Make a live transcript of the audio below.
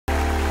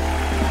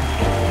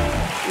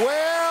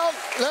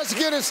Let's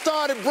get it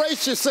started.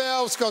 Brace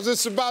yourselves, because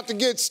it's about to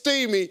get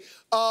steamy.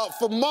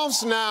 For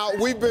months now,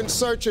 we've been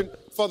searching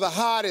for the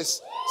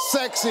hottest,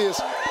 sexiest,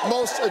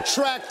 most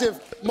attractive,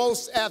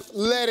 most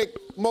athletic,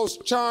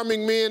 most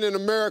charming men in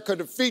America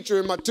to feature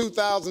in my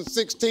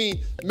 2016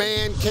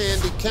 Man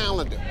Candy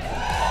calendar.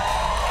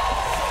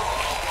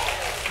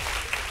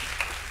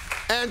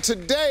 And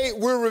today,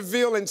 we're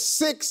revealing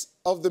 6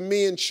 of the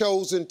men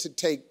chosen to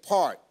take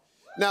part.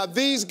 Now,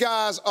 these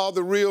guys are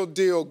the real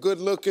deal,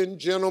 good-looking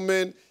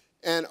gentlemen,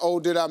 and oh,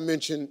 did I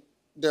mention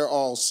they're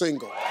all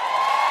single.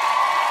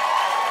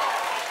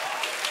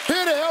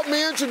 Here to help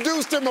me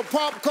introduce them, a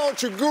pop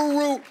culture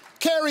guru,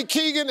 Carrie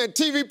Keegan, and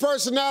TV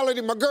personality,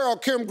 my girl,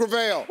 Kim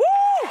Gravel. Woo!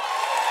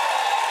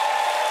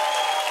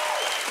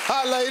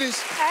 Hi,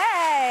 ladies.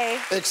 Hey.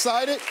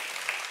 Excited?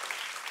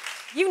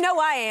 You know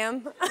I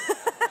am.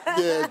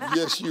 Yeah,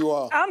 yes, you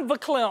are. I'm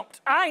verklempt.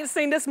 I ain't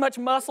seen this much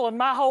muscle in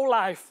my whole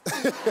life.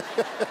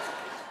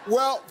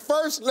 Well,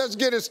 first, let's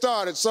get it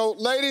started. So,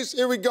 ladies,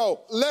 here we go.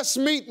 Let's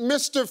meet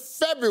Mr.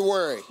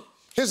 February.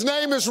 His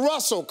name is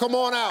Russell. Come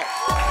on out.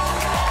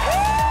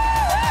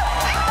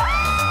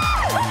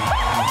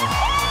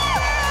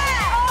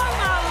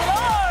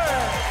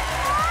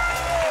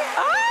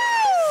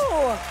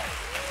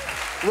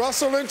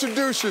 Russell,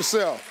 introduce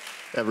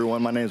yourself.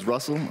 Everyone, my name is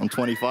Russell. I'm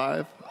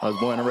 25. I was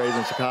born and raised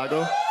in Chicago.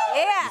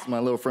 Yeah. This is my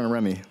little friend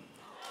Remy.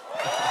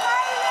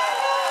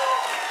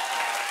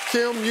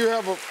 Kim, you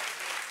have a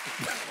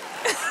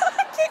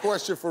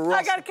question for Russell.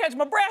 I gotta catch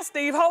my breath,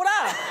 Steve. Hold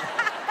on.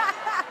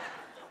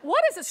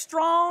 What is a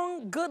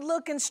strong,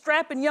 good-looking,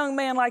 strapping young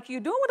man like you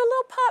doing with a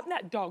little pup?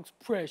 That dog's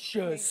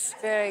precious.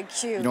 Very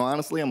cute. You know,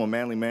 honestly, I'm a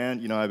manly man.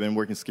 You know, I've been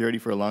working security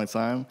for a long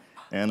time.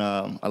 And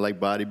I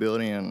like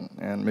bodybuilding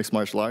and mixed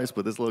martial arts,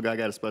 but this little guy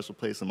got a special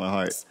place in my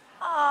heart.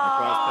 I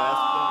crossed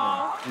paths with him,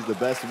 and he's the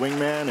best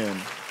wingman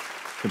and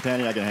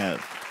companion I can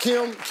have.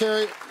 Kim,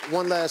 Carrie,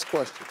 one last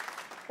question.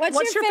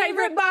 What's your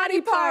favorite body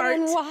part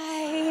and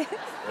why?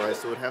 All right,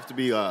 so it would have to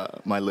be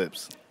my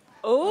lips.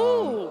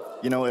 Ooh.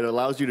 You know, it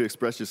allows you to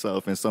express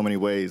yourself in so many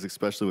ways,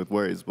 especially with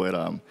words, but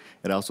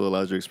it also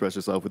allows you to express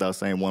yourself without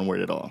saying one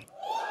word at all.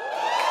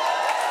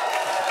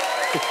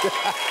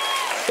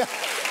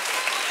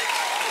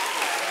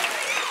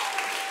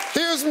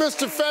 Here's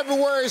Mr.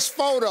 February's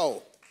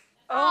photo.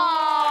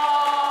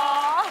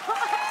 Aww.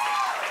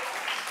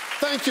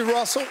 Thank you,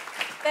 Russell.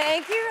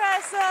 Thank you,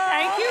 Russell.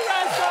 Thank you,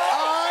 Russell.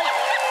 All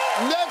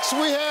right, next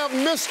we have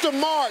Mr.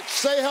 March.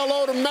 Say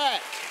hello to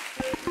Mac.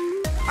 Okay.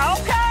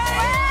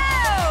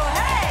 Whoa,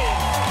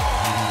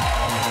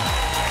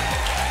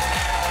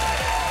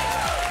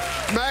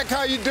 hey. Mac,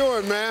 how you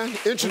doing, man?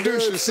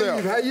 Introduce yourself.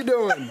 Steve, how you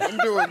doing? I'm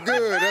doing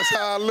good. That's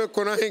how I look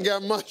when I ain't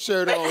got my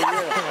shirt on.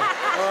 Yeah.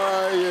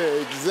 All right,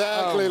 yeah,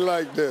 exactly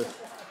like this.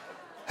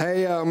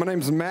 Hey, my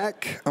name's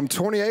Mac. I'm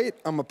 28.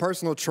 I'm a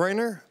personal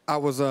trainer. I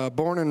was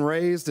born and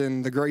raised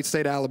in the great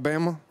state of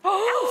Alabama.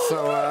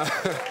 So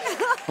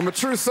I'm a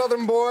true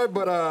Southern boy,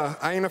 but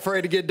I ain't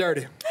afraid to get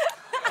dirty.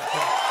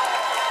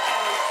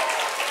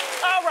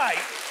 All right.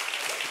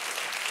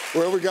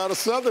 Well, we got a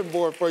Southern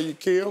boy for you,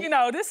 Kim. You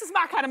know, this is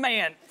my kind of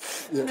man.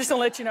 Yeah. I'm just gonna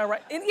let you know,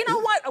 right? And you know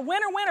what? A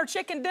winner, winner,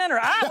 chicken dinner.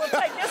 I will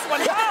take this one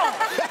home.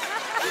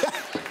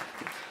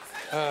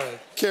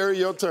 Carrie,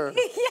 your turn.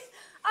 Yeah.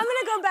 I'm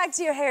gonna go back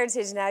to your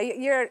heritage now.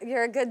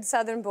 You're a good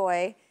Southern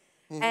boy,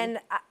 and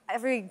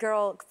every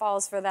girl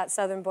falls for that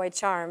Southern boy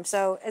charm.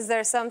 So is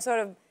there some sort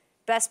of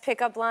best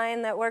pickup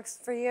line that works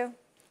for you?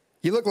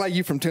 You look like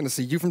you from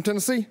Tennessee. You from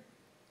Tennessee?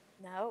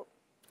 No.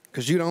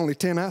 Because you the only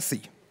 10 I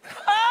see.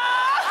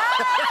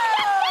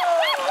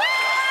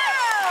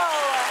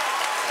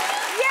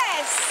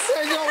 Yes!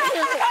 There you go,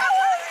 Kim.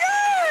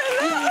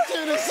 You from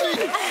Tennessee.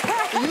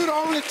 You the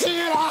only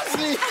 10 I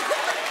see.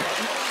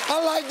 I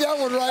like that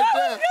one right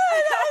there.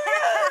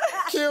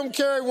 Kim,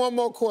 Carrie, one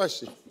more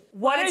question.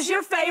 What is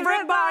your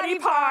favorite body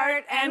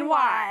part and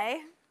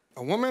why?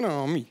 A woman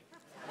or me?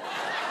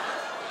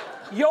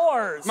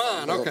 Yours.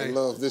 Mine, okay. I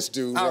love this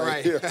dude All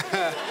right right. here.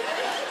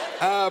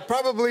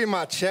 Probably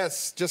my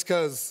chest, just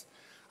because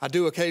I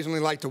do occasionally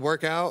like to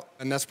work out,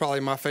 and that's probably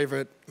my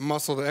favorite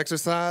muscle to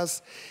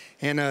exercise.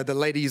 And the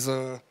ladies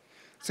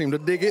seem to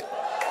dig it.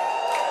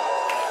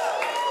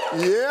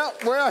 Yeah,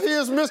 well,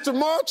 here's Mr.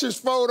 March's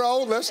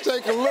photo. Let's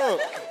take a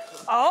look.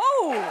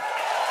 Oh. Wow.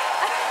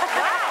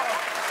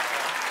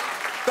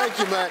 Thank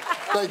you, Mac.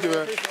 Thank you,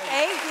 Mac.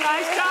 Thank you.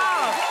 Nice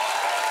job.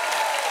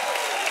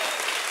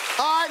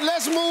 All right,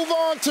 let's move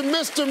on to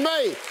Mr.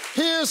 May.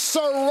 Here's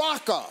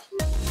Soraka.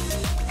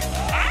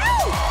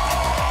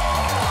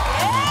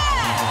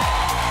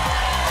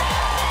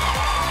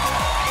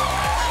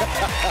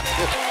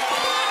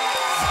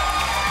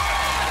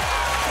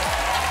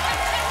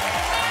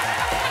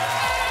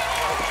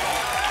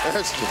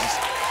 That's just...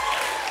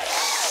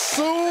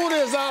 Soon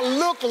as I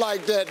look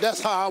like that, that's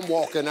how I'm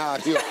walking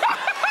out here.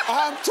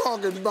 I'm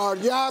talking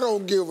about y'all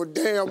don't give a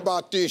damn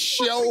about this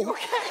show.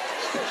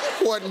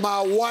 What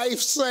my wife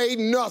say,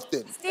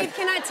 nothing. Steve,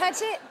 can I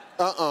touch it?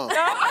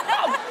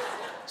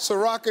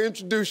 Soraka,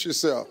 introduce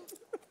yourself.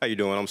 How you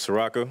doing? I'm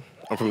Soraka.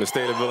 I'm from the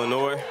state of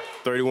Illinois,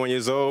 31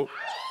 years old.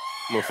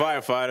 I'm a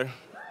firefighter.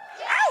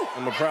 Ow!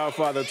 I'm a proud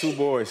father of 2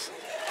 boys.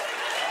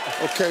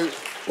 Okay,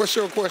 what's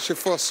your question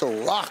for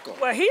Soraka?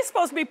 Well, he's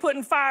supposed to be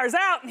putting fires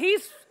out, and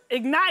he's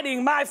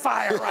igniting my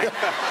fire right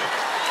now.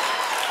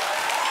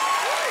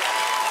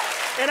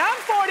 And I'm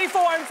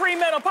 44 and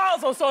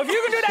premenopausal, so if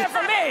you can do that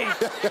for me.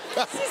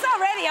 She's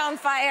already on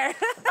fire.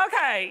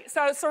 Okay,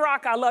 so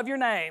Soraka, I love your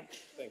name.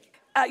 Thank you.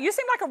 You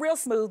seem like a real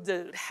smooth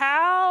dude.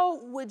 How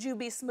would you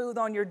be smooth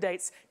on your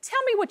dates?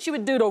 Tell me what you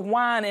would do to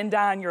wine and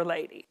dine your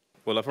lady.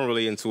 Well, if I'm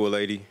really into a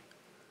lady,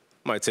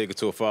 I might take her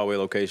to a faraway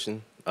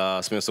location,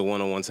 spend some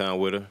one-on-one time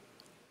with her,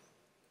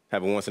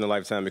 have a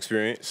once-in-a-lifetime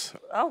experience.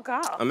 Oh,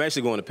 God. I'm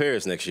actually going to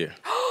Paris next year.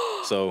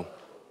 So,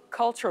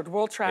 Cultured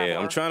world traveler. yeah,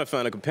 I'm trying to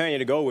find a companion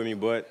to go with me,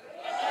 but...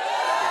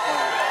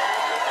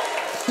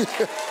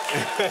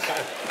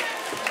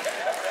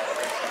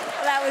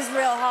 That was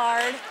real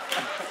hard.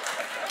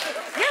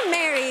 You're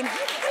married.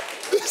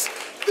 This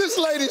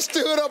lady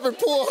stood up and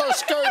pulled her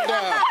skirt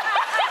down.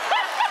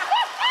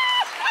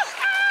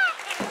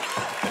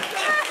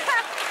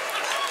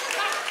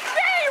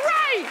 Hey,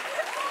 right!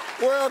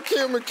 Well,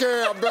 Kim and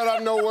Carrie, I bet I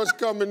know what's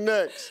coming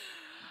next.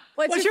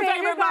 What's your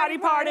favorite body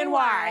part and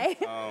why?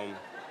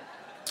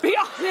 Be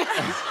honest.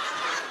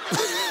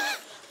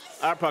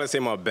 I'd probably say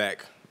my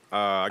back.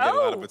 I get a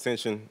lot of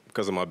attention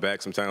because of my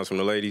back sometimes from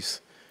the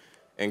ladies.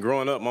 And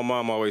growing up, my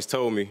mom always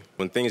told me,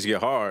 when things get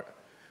hard,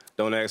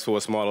 don't ask for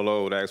a smaller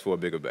load, ask for a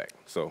bigger back.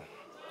 So.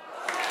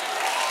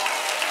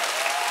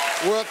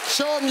 Well,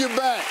 show them your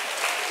back.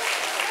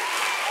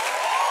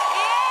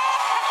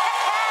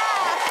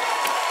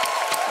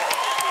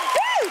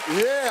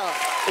 Yeah.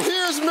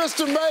 Here's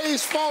Mr.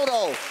 May's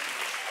photo.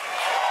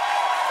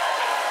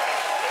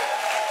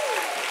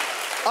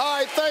 All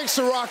right, thanks,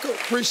 Soraka.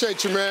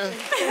 Appreciate you, man.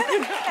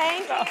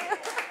 Thank you.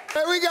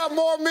 Hey, we got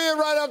more men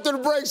right after the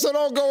break, so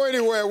don't go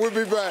anywhere. We'll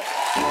be back.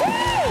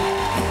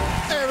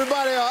 Hey,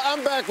 everybody,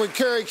 I'm back with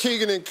Carrie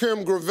Keegan and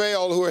Kim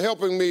Gravel, who are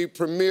helping me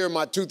premiere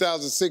my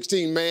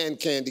 2016 Man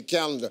Candy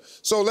calendar.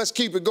 So let's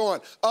keep it going.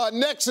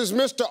 Next is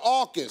Mr.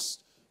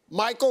 August.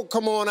 Michael,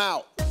 come on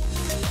out.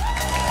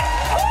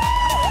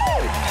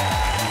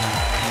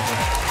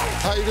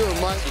 How you doing,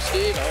 Mike?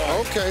 Steve.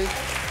 Okay.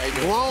 How you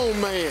doing?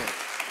 Grown man.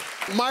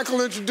 Michael,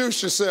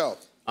 introduce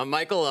yourself. I'm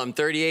Michael. I'm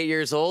 38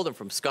 years old. I'm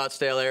from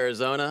Scottsdale,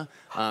 Arizona.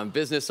 I'm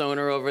business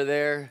owner over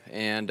there,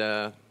 and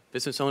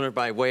business owner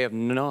by way of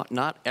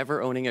not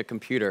ever owning a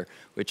computer,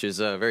 which is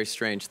a very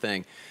strange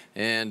thing.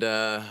 And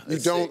you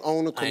don't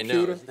own a computer?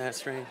 I know. Isn't that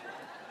strange?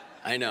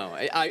 I know.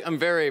 I'm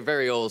very,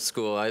 very old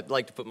school. I'd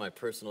like to put my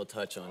personal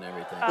touch on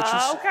everything.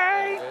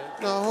 Okay.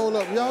 No, hold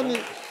up. Y'all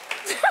need...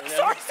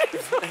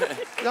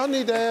 Y'all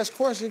need to ask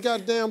questions.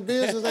 Goddamn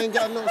business ain't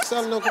got no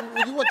selling no.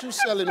 What you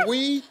selling?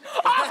 Weed?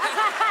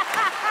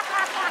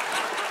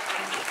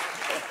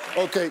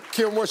 Okay,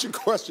 Kim, what's your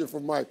question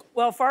for Michael?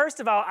 Well, first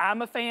of all,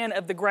 I'm a fan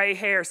of the gray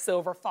hair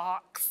silver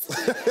fox.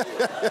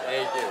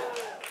 Thank you.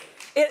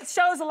 It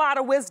shows a lot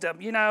of wisdom,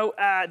 you know.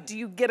 Do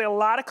you get a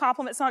lot of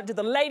compliments on it? Do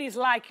the ladies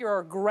like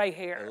your gray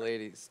hair? The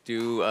ladies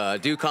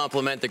do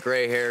compliment the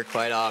gray hair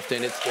quite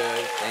often. It's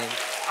good. Thanks.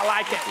 I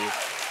like it.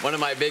 One of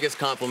my biggest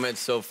compliments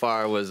so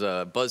far was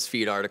a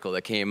BuzzFeed article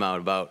that came out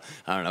about,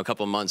 I don't know, a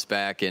couple months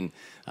back, and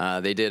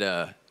they did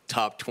a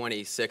top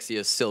 20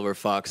 sexiest silver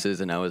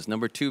foxes, and I was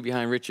number 2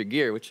 behind Richard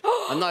Gere, which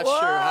I'm not sure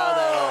how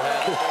that all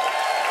happened.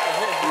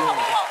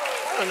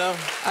 I don't know.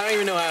 I don't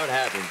even know how it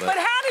happened. But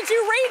how did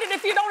you read it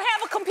if you don't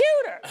have a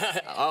computer?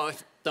 Oh,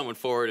 someone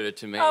forwarded it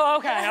to me. Oh,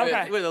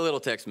 okay. With a little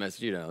text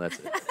message, you know, that's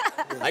it.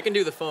 I can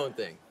do the phone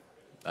thing.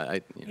 You know.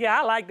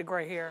 Yeah, I like the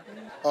gray hair.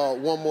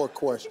 One more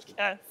question.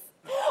 Yes.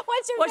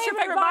 What's your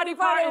favorite body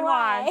part and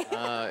why?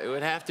 It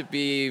would have to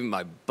be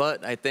my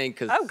butt, I think,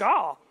 because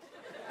God.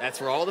 That's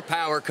where all the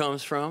power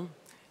comes from.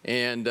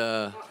 And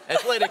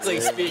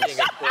athletically speaking,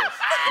 of course.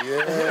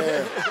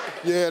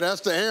 Yeah,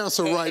 that's the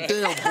answer right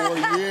there, boy.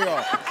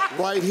 Yeah,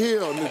 right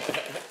here. Right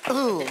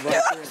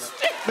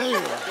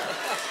there.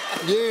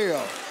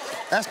 Yeah,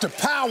 that's the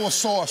power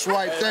source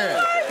right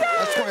there.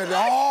 That's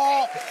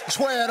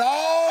where it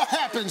all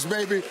happens,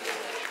 baby.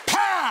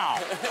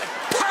 Pow!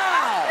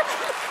 Pow!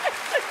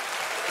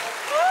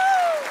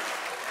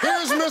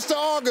 Here's Mr.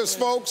 August,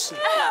 folks.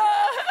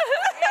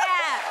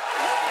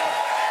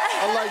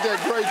 I like that.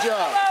 Great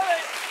job.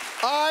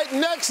 All right,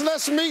 next,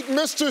 let's meet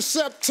Mr.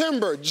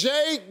 September.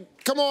 Jay,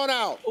 come on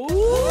out. Ooh.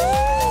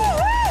 Oh,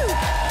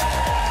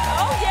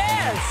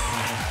 yes.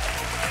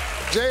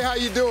 Jay, how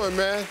you doing,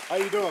 man? How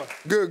you doing?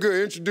 Good,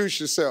 good.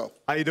 Introduce yourself.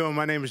 How you doing?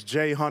 My name is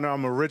Jay Hunter.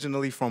 I'm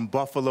originally from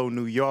Buffalo,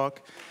 New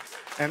York.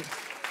 And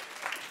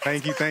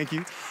thank you, thank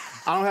you.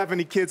 I don't have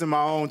any kids of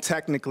my own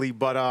technically,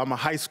 but I'm a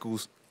high school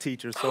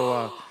teacher,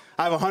 so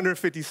I have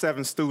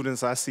 157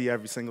 students I see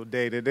every single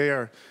day. They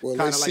are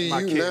kind of like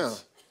my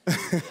kids. Now.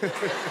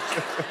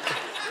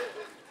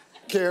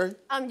 Carrie?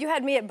 You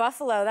had me at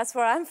Buffalo. That's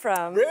where I'm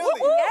from. Really?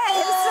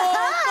 Yes.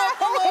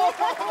 Whoa,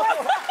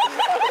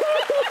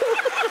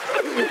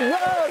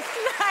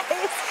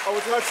 nice. Oh,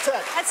 it's much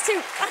tech. That's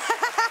too. Oh,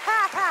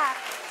 my gosh.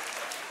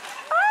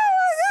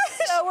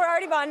 So we're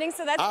already bonding,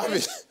 so that's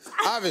good.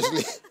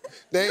 Obviously,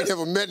 they ain't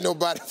ever met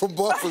nobody from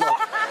Buffalo.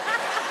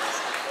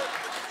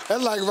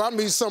 That's like if I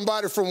meet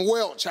somebody from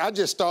Welch, I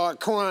just start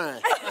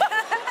crying.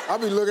 I'll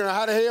be looking at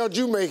how the hell did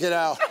you make it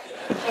out?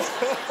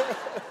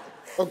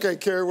 Okay,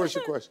 Carrie, what's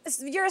your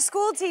question? You're a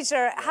school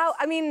teacher.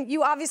 I mean,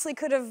 you obviously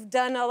could have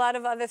done a lot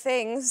of other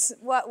things.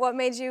 What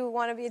made you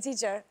want to be a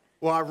teacher?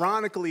 Well,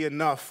 ironically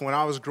enough, when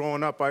I was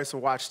growing up, I used to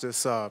watch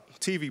this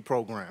TV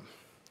program.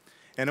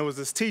 And it was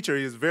this teacher,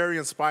 he was very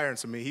inspiring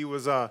to me. He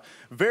was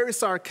very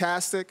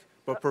sarcastic,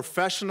 but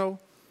professional,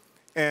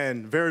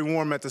 and very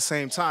warm at the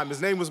same time.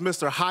 His name was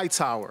Mr.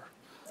 Hightower.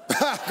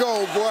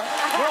 Go, boy.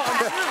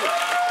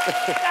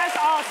 That's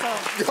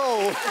awesome.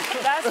 Go.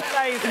 That's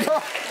amazing.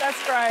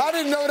 That's great. I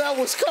didn't know that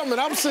was coming.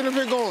 I'm sitting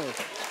here going.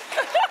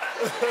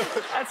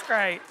 That's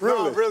great.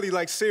 Really? No, really,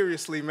 like,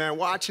 seriously, man,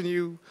 watching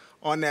you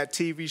on that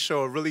TV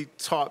show really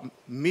taught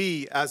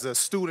me as a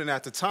student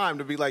at the time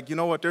to be like, you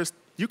know what,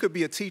 you could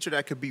be a teacher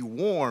that could be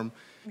warm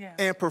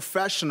and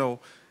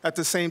professional at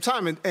the same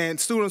time. And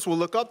students will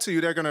look up to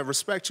you. They're going to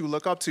respect you,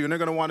 look up to you, and they're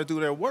going to want to do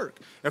their work.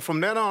 And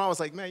from then on, I was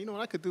like, man, you know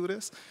what? I could do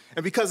this.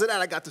 And because of that,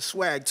 I got the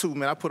swag, too,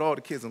 man. I put all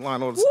the kids in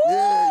line all the time.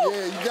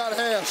 Yeah, you got to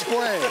have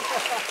swag.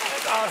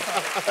 That's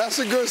awesome. That's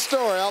a good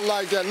story. I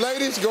like that.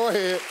 Ladies, go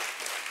ahead.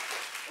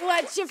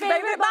 What's your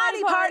favorite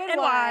body part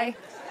and why?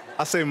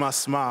 I say my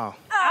smile.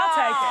 I'll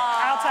take it.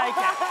 I'll take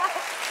it.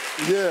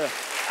 Yeah.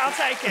 I'll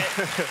take it.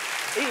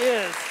 He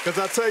is. Because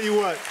I tell you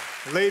what,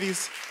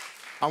 ladies,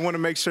 I want to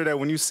make sure that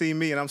when you see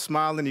me and I'm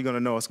smiling, you're going to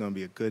know it's going to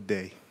be a good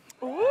day.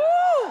 Ooh.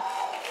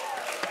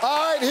 All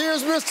right,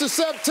 here's Mr.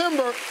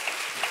 September.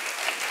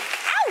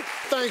 Ow!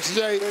 Thanks,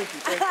 Jay.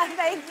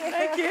 Thank you.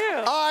 Thank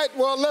you. All right,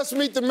 well, let's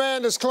meet the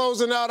man that's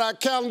closing out our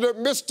calendar,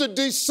 Mr.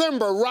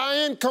 December.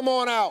 Ryan, come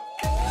on out.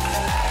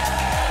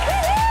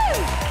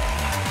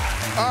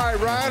 All right,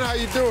 Ryan, how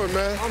you doing,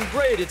 man? I'm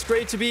great. It's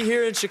great to be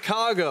here in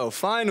Chicago,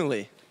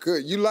 finally.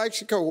 Good. You like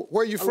Chicago?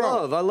 Where you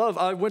from?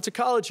 I went to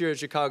college here in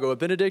Chicago at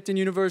Benedictine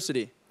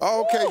University.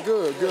 Oh, okay,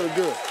 good.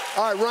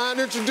 All right,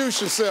 Ryan,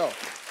 introduce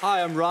yourself.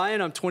 Hi, I'm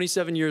Ryan. I'm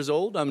 27 years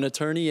old. I'm an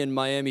attorney in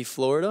Miami,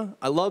 Florida.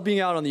 I love being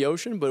out on the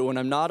ocean, but when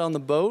I'm not on the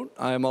boat,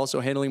 I'm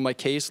also handling my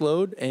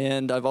caseload,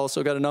 and I've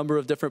also got a number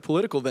of different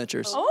political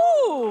ventures.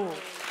 Oh.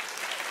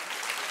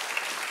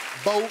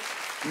 Boat,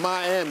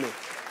 Miami.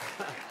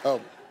 Oh,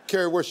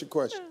 Carrie, what's your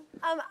question?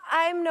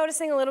 I'm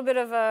noticing a little bit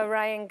of a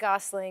Ryan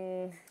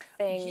Gosling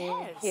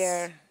thing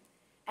here.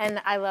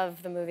 And I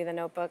love the movie The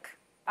Notebook.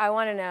 I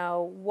want to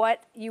know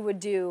what you would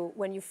do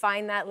when you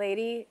find that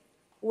lady.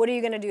 What are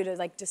you going to do to,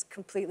 like, just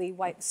completely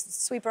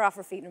sweep her off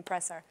her feet and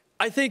impress her?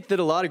 I think that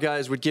a lot of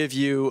guys would give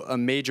you a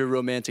major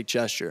romantic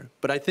gesture,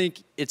 but I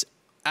think it's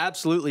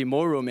absolutely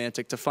more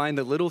romantic to find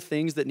the little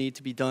things that need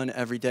to be done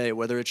every day,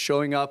 whether it's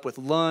showing up with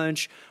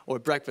lunch or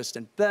breakfast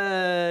in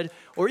bed,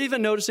 or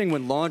even noticing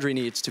when laundry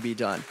needs to be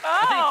done.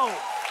 Oh!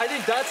 I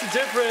think that's the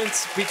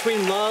difference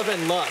between love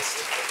and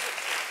lust.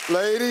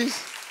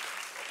 Ladies?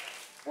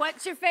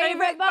 What's your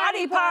favorite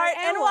body part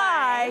and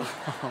why?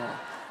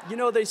 You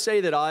know, they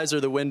say that eyes are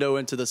the window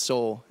into the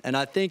soul, and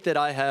I think that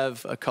I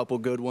have a couple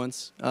good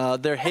ones.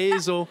 They're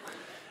hazel.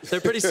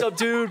 They're pretty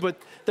subdued, but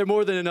they're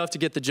more than enough to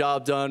get the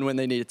job done when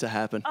they need it to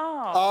happen. Oh,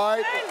 all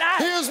right, nice.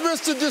 Here's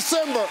Mr.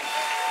 December.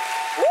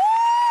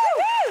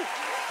 Woo!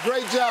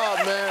 Great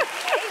job, man.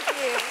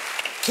 Thank you.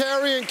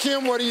 Carrie and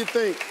Kim, what do you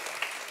think?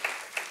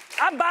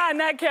 I'm buying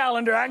that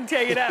calendar, I can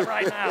tell you that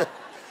right now.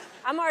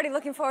 I'm already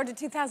looking forward to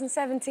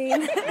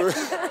 2017.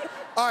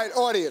 All right,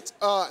 audience,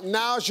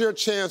 now's your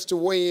chance to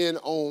weigh in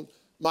on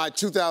my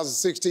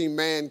 2016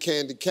 Man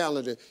Candy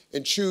calendar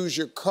and choose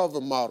your cover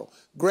model.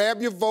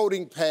 Grab your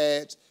voting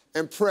pads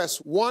and press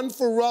 1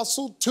 for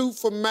Russell, 2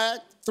 for Mac,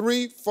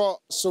 3 for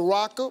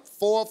Soraka,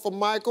 4 for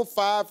Michael,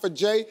 5 for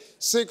Jay,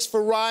 6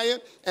 for Ryan,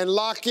 and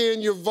lock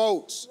in your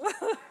votes.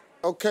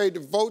 Okay, the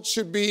votes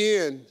should be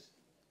in.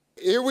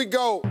 Here we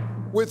go.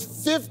 With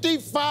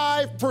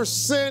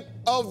 55%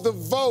 of the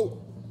vote,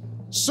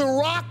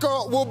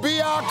 Soraka will be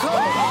our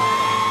cover.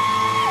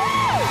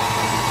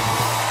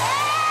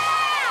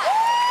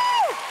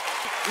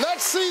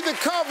 Let's see the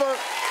cover.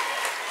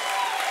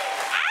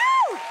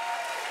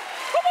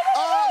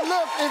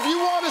 Look, if you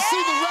want to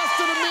see the rest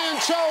of the men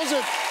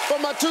chosen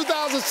from my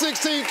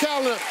 2016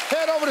 calendar,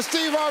 head over to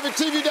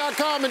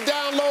SteveHarveyTV.com and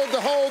download the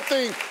whole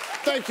thing.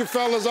 Thank you,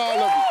 fellas, all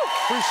of you.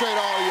 Appreciate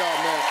all of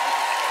y'all, man.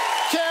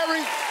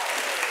 Carrie,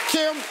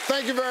 Kim,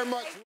 thank you very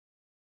much.